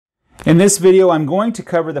In this video, I'm going to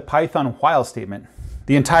cover the Python while statement,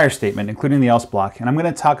 the entire statement, including the else block, and I'm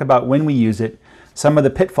going to talk about when we use it, some of the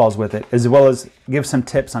pitfalls with it, as well as give some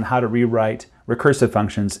tips on how to rewrite recursive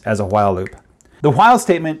functions as a while loop. The while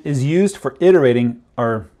statement is used for iterating,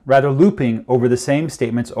 or rather looping, over the same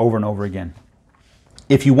statements over and over again.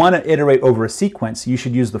 If you want to iterate over a sequence, you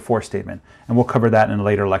should use the for statement, and we'll cover that in a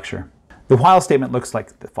later lecture. The while statement looks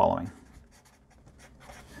like the following.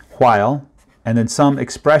 While, and then some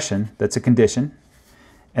expression that's a condition,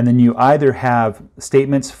 and then you either have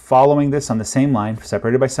statements following this on the same line,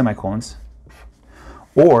 separated by semicolons,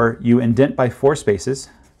 or you indent by 4 spaces,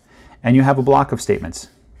 and you have a block of statements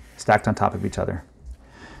stacked on top of each other.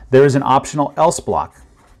 There is an optional else block.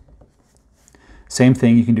 Same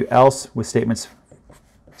thing, you can do else with statements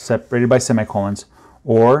separated by semicolons,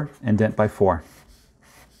 or indent by 4.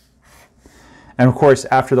 And of course,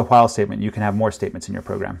 after the while statement, you can have more statements in your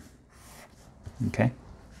program. Okay.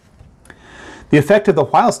 The effect of the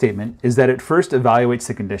while statement is that it first evaluates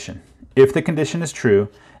the condition. If the condition is true,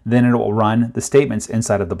 then it will run the statements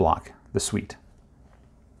inside of the block, the suite.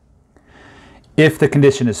 If the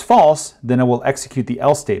condition is false, then it will execute the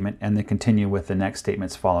else statement and then continue with the next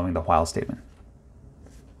statements following the while statement.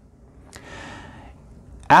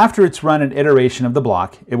 After it's run an iteration of the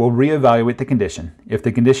block, it will reevaluate the condition. If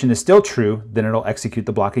the condition is still true, then it'll execute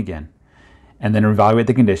the block again, and then evaluate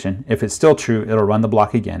the condition. If it's still true, it'll run the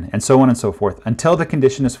block again, and so on and so forth, until the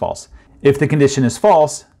condition is false. If the condition is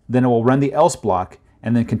false, then it will run the else block,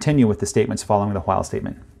 and then continue with the statements following the while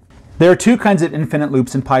statement. There are 2 kinds of infinite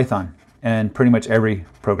loops in Python, and pretty much every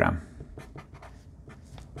program.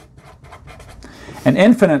 An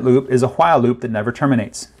infinite loop is a while loop that never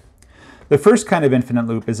terminates. The first kind of infinite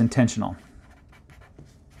loop is intentional.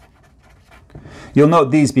 You'll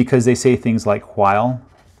note these because they say things like while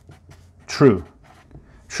true.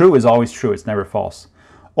 True is always true, it's never false.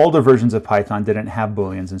 Older versions of Python didn't have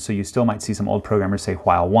booleans, and so you still might see some old programmers say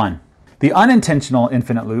while 1. The unintentional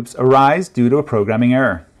infinite loops arise due to a programming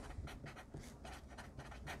error.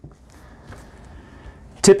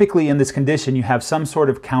 Typically in this condition, you have some sort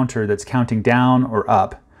of counter that's counting down or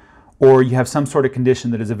up, or you have some sort of condition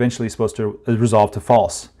that is eventually supposed to resolve to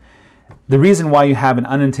false. The reason why you have an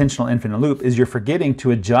unintentional infinite loop is you're forgetting to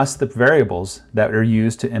adjust the variables that are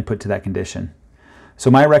used to input to that condition. So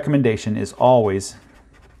my recommendation is always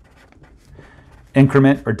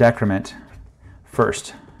increment or decrement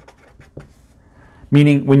first.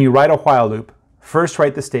 Meaning when you write a while loop, first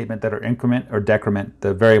write the statement that are increment or decrement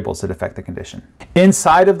the variables that affect the condition.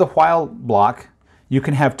 Inside of the while block, you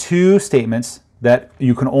can have 2 statements that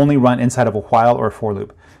you can only run inside of a while or a for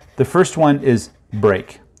loop. The first one is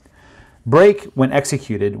break. Break, when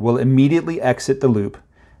executed, will immediately exit the loop,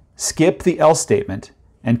 skip the else statement,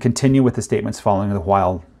 and continue with the statements following the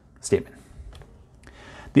while statement.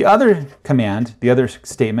 The other command, the other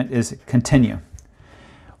statement, is continue.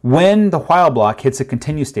 When the while block hits a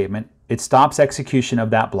continue statement, it stops execution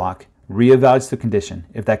of that block, reevaluates the condition.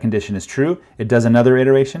 If that condition is true, it does another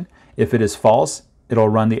iteration. If it is false, it'll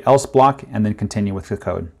run the else block and then continue with the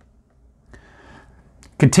code.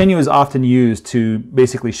 Continue is often used to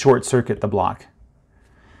basically short circuit the block.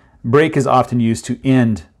 Break is often used to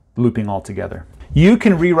end looping altogether. You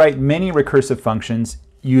can rewrite many recursive functions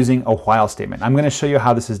using a while statement. I'm going to show you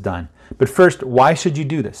how this is done. But first, why should you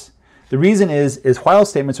do this? The reason is while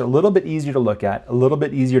statements are a little bit easier to look at, a little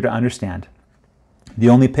bit easier to understand. The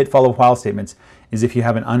only pitfall of while statements is if you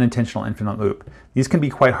have an unintentional infinite loop. These can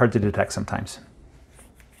be quite hard to detect sometimes.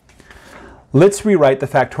 Let's rewrite the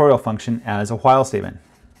factorial function as a while statement.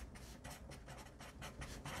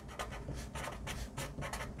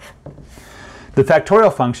 The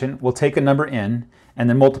factorial function will take a number n and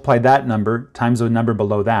then multiply that number times the number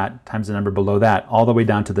below that times the number below that, all the way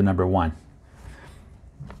down to the number 1.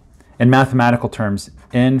 In mathematical terms,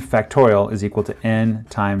 n factorial is equal to n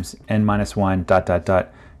times n minus 1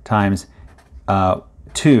 times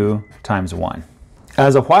 2 times 1.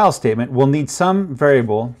 As a while statement, we'll need some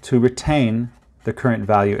variable to retain the current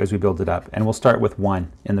value as we build it up, and we'll start with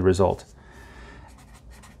 1 in the result.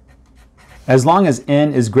 As long as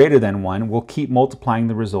n is greater than 1, we'll keep multiplying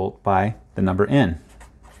the result by the number n.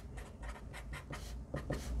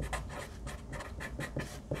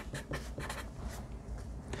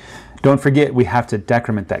 Don't forget, we have to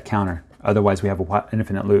decrement that counter, otherwise we have an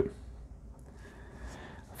infinite loop.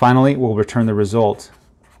 Finally, we'll return the result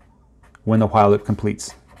when the while loop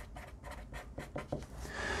completes.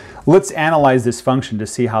 Let's analyze this function to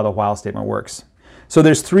see how the while statement works. So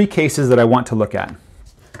there's 3 cases that I want to look at.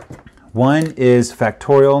 One is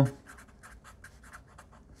factorial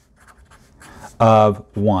of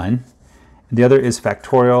 1. The other is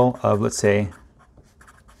factorial of, let's say,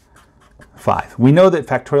 5. We know that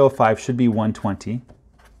factorial of 5 should be 120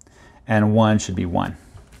 and 1 should be 1.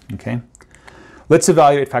 Okay? Let's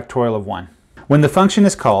evaluate factorial of 1. When the function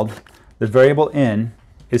is called, the variable n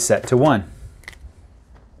is set to 1.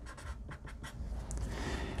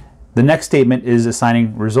 The next statement is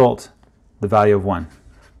assigning result the value of 1.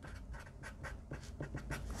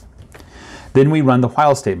 Then we run the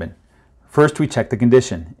while statement. First we check the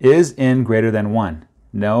condition. Is n greater than 1?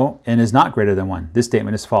 No, n is not greater than 1. This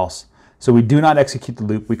statement is false. So we do not execute the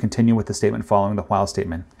loop. We continue with the statement following the while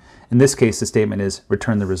statement. In this case, the statement is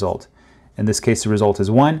return the result. In this case, the result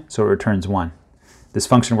is 1, so it returns 1. This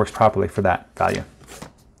function works properly for that value.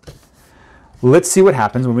 Let's see what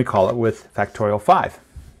happens when we call it with factorial 5.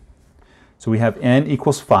 So we have n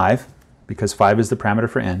equals 5, because 5 is the parameter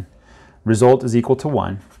for n. Result is equal to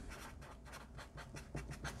 1.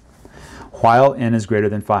 While n is greater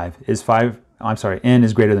than 5. N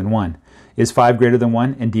is greater than 1. Is 5 greater than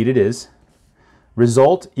 1? Indeed it is.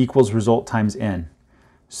 Result equals result times n.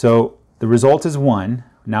 So the result is 1.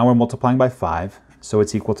 Now we're multiplying by 5, so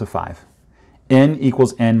it's equal to 5. N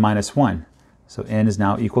equals n minus 1. So n is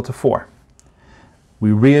now equal to 4. We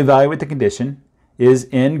reevaluate the condition. Is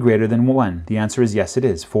n greater than 1? The answer is yes, it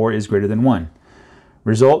is. 4 is greater than 1.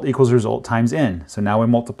 Result equals result times n. So now we're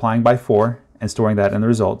multiplying by 4 and storing that in the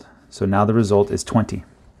result. So now the result is 20.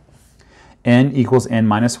 N equals n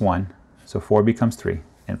minus 1. So 4 becomes 3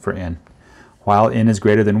 and for n. While n is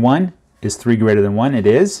greater than 1, is 3 greater than 1? It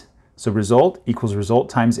is. So result equals result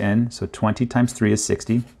times n. So 20 times 3 is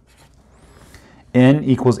 60. N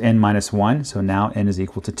equals n minus 1. So now n is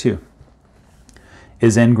equal to 2.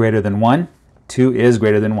 Is n greater than 1? 2 is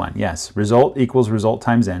greater than 1. Yes. Result equals result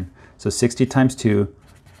times n. So 60 times 2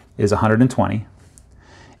 is 120.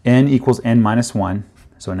 N equals n minus 1.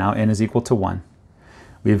 So now n is equal to 1.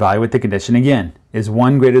 We evaluate the condition again. Is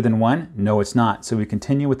 1 greater than 1? No, it's not. So we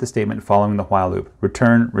continue with the statement following the while loop.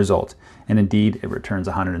 Return result. And indeed, it returns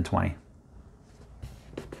 120.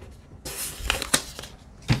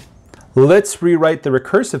 Let's rewrite the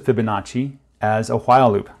recursive Fibonacci as a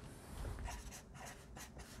while loop.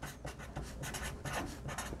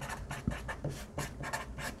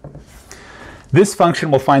 This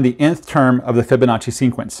function will find the nth term of the Fibonacci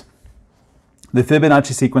sequence. The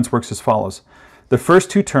Fibonacci sequence works as follows. The first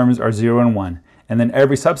two terms are 0 and 1, and then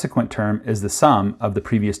every subsequent term is the sum of the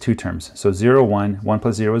previous two terms. So 0, 1, 1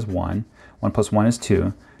 plus 0 is 1, 1 plus 1 is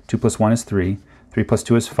 2, 2 plus 1 is 3, 3 plus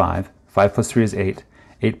 2 is 5, 5 plus 3 is 8,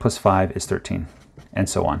 8 plus 5 is 13, and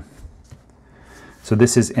so on. So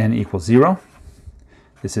this is n equals 0,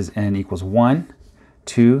 this is n equals 1,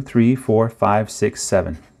 2, 3, 4, 5, 6,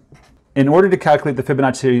 7. In order to calculate the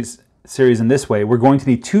Fibonacci series in this way, we're going to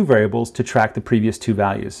need two variables to track the previous two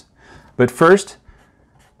values. But first,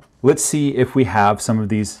 let's see if we have some of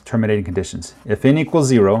these terminating conditions. If n equals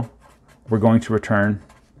 0, we're going to return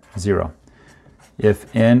 0.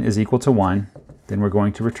 If n is equal to 1, then we're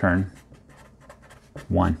going to return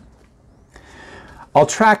 1. I'll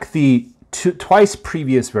track the twice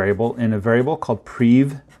previous variable in a variable called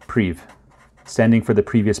prev, standing for the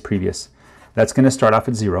previous. That's going to start off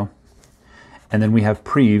at 0. And then we have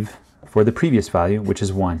prev for the previous value, which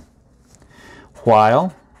is 1.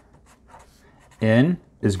 While n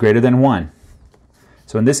is greater than 1.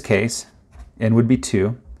 So in this case, n would be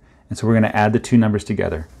 2. And so we're going to add the two numbers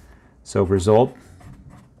together. So result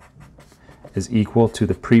is equal to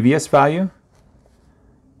the previous value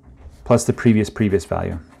plus the previous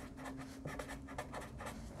value.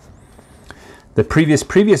 The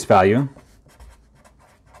previous value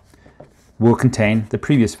will contain the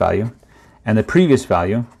previous value, and the previous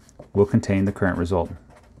value will contain the current result.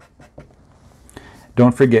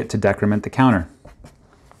 Don't forget to decrement the counter.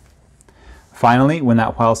 Finally, when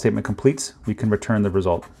that while statement completes, we can return the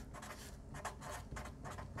result.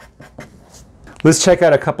 Let's check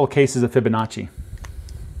out a couple cases of Fibonacci.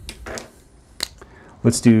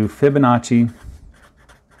 Let's do Fibonacci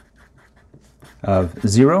of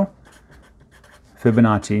 0,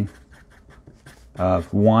 Fibonacci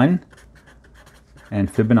of 1,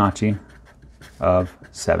 and Fibonacci of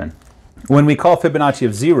 7. When we call Fibonacci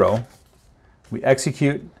of 0, we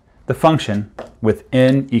execute the function with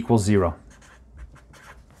n equals 0.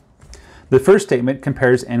 The first statement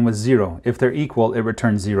compares n with 0. If they're equal, it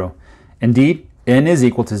returns 0. Indeed, n is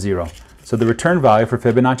equal to 0. So the return value for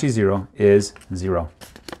Fibonacci 0 is 0.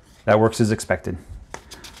 That works as expected.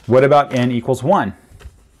 What about n equals 1?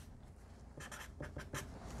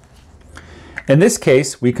 In this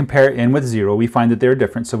case, we compare n with 0. We find that they're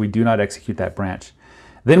different, so we do not execute that branch.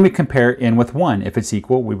 Then we compare n with 1. If it's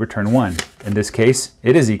equal, we return 1. In this case,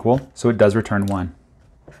 it is equal, so it does return 1.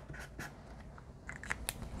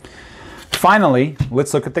 Finally,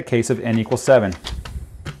 let's look at the case of n equals 7.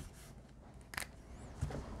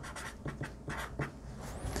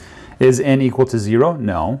 Is n equal to 0?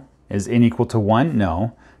 No. Is n equal to 1?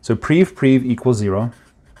 No. So prev equals 0.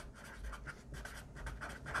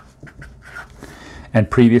 And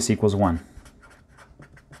previous equals 1.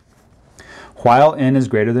 While n is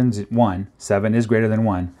greater than 1, 7 is greater than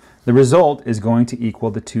 1, the result is going to equal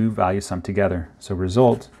the two values summed together. So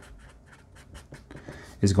result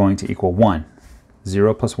is going to equal 1.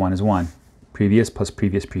 0 plus 1 is 1. Previous plus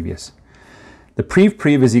previous. The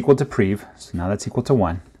prev is equal to prev, so now that's equal to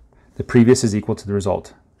 1. The previous is equal to the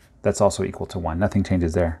result. That's also equal to 1. Nothing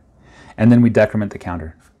changes there. And then we decrement the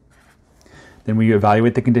counter. Then we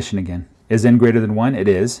evaluate the condition again. Is n greater than 1? It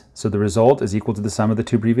is. So the result is equal to the sum of the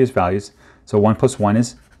two previous values. So 1 plus 1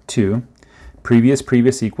 is 2.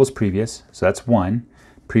 Previous equals previous. So that's 1.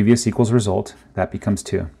 Previous equals result. That becomes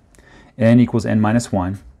 2. N equals n minus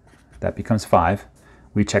 1. That becomes 5.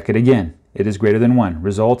 We check it again. It is greater than 1.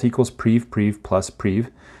 Result equals prev plus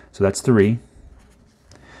prev. So that's 3.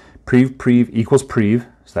 Prev equals prev.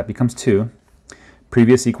 So that becomes 2.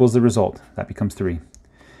 Previous equals the result. That becomes 3.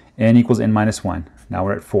 N equals n minus 1. Now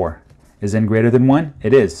we're at 4. Is n greater than 1?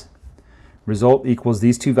 It is. Result equals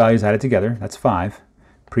these two values added together. That's 5.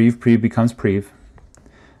 Prev becomes prev.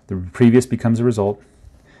 The previous becomes the result.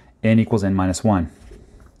 N equals n minus 1.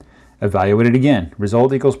 Evaluate it again.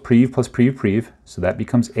 Result equals prev plus prev. So that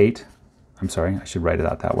becomes 8. I'm sorry, I should write it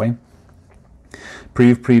out that way.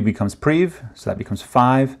 Prev becomes prev. So that becomes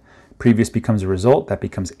 5. Previous becomes a result. That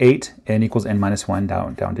becomes 8. N equals n minus 1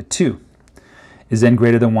 down to 2. Is n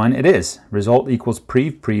greater than 1? It is. Result equals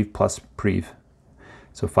prev plus prev.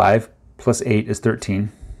 So 5 plus 8 is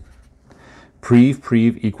 13.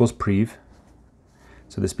 Prev equals prev.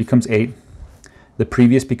 So this becomes 8. The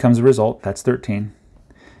previous becomes a result. That's 13.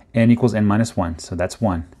 N equals n minus 1. So that's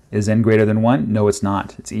 1. Is n greater than 1? No, it's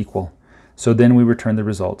not. It's equal. So then we return the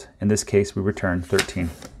result. In this case, we return 13,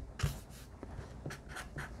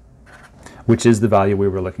 which is the value we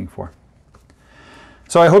were looking for.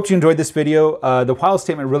 So I hope you enjoyed this video. The while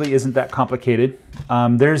statement really isn't that complicated.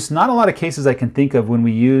 There's not a lot of cases I can think of when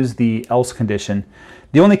we use the else condition.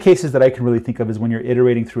 The only cases that I can really think of is when you're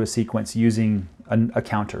iterating through a sequence using a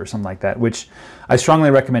counter or something like that, which I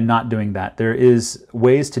strongly recommend not doing that. There is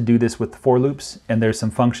ways to do this with for loops, and there's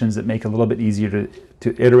some functions that make it a little bit easier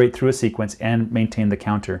to iterate through a sequence and maintain the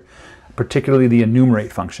counter, particularly the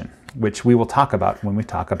enumerate function, which we will talk about when we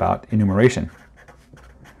talk about enumeration.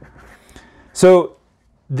 So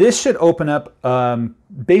this should open up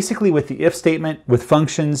basically with the if statement, with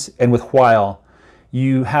functions, and with while.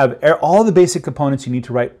 You have all the basic components you need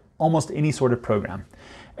to write almost any sort of program.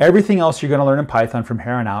 Everything else you're going to learn in Python from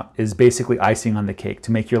here on out is basically icing on the cake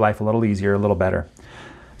to make your life a little easier, a little better.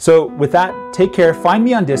 So with that, take care. Find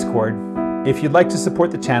me on Discord. If you'd like to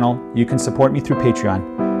support the channel, you can support me through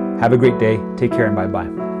Patreon. Have a great day. Take care and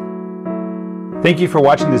bye-bye. Thank you for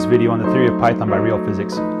watching this video on the theory of Python by Real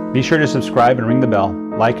Physics. Be sure to subscribe and ring the bell,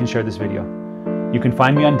 like and share this video. You can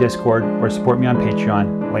find me on Discord or support me on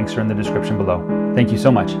Patreon. Links are in the description below. Thank you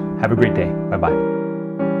so much. Have a great day. Bye-bye.